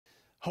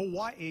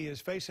Hawaii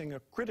is facing a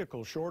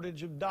critical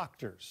shortage of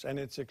doctors, and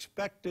it's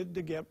expected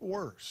to get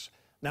worse.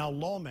 Now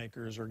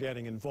lawmakers are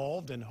getting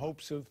involved in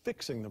hopes of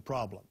fixing the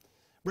problem.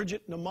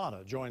 Bridget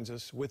Namata joins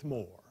us with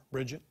more.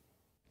 Bridget?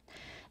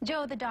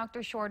 Joe, the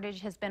doctor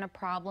shortage has been a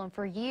problem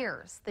for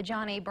years. The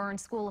John A.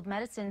 Burns School of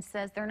Medicine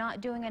says they're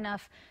not doing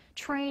enough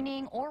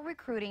training or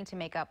recruiting to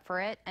make up for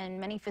it, and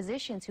many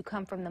physicians who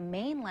come from the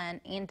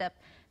mainland end up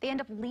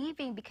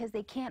leaving because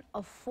they can't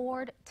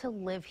afford to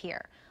live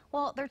here.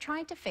 Well, they're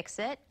trying to fix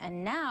it,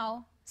 and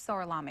now so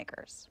are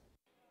lawmakers.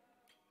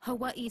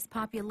 Hawaii's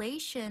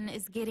population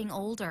is getting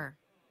older.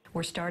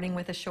 We're starting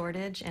with a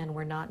shortage, and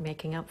we're not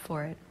making up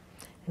for it.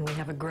 And we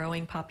have a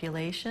growing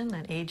population,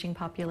 an aging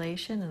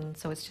population, and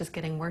so it's just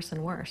getting worse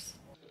and worse.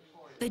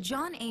 The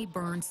John A.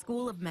 Burns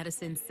School of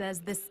Medicine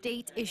says the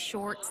state is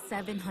short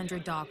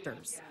 700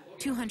 doctors.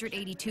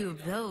 282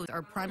 of those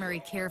are primary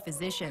care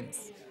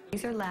physicians.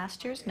 These are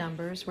last year's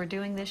numbers. We're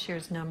doing this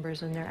year's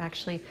numbers, and they're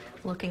actually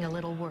looking a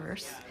little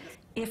worse.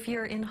 If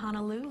you're in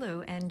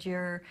Honolulu and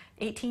you're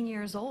 18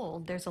 years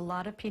old, there's a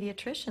lot of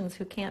pediatricians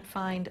who can't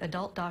find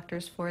adult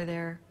doctors for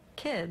their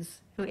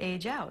kids who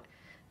age out.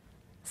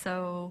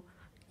 So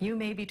you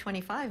may be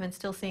 25 and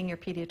still seeing your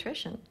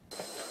pediatrician.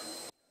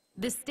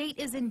 The state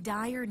is in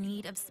dire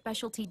need of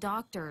specialty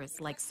doctors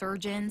like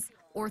surgeons,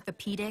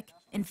 orthopedic,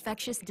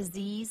 infectious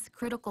disease,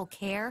 critical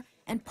care,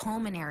 and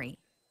pulmonary.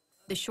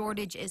 The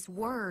shortage is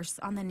worse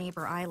on the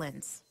neighbor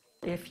islands.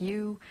 If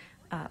you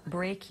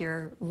break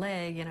your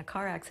leg in a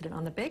car accident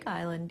on the Big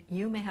Island,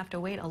 you may have to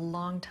wait a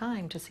long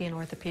time to see an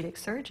orthopedic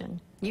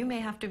surgeon. You may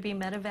have to be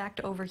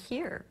medevaced over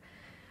here,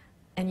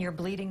 and you're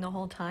bleeding the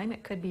whole time.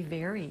 It could be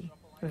very,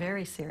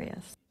 very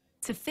serious.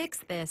 To fix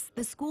this,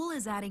 the school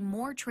is adding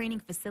more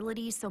training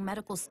facilities so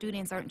medical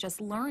students aren't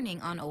just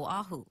learning on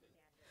Oahu.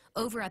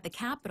 Over at the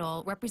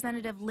Capitol,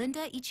 Representative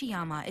Linda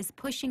Ichiyama is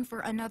pushing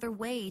for another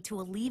way to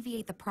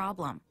alleviate the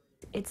problem.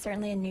 It's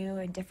certainly a new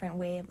and different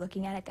way of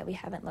looking at it that we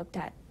haven't looked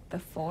at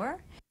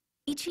before.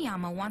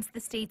 Ichiyama wants the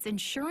state's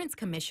insurance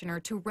commissioner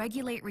to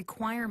regulate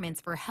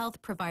requirements for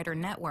health provider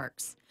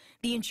networks.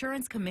 The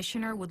insurance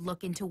commissioner would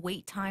look into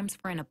wait times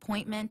for an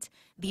appointment,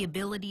 the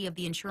ability of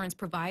the insurance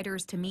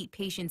providers to meet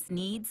patients'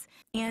 needs,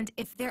 and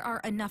if there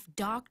are enough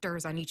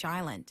doctors on each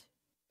island.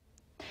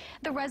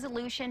 The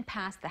resolution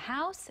passed the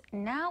House.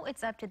 Now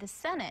it's up to the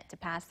Senate to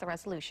pass the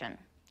resolution.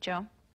 Joe?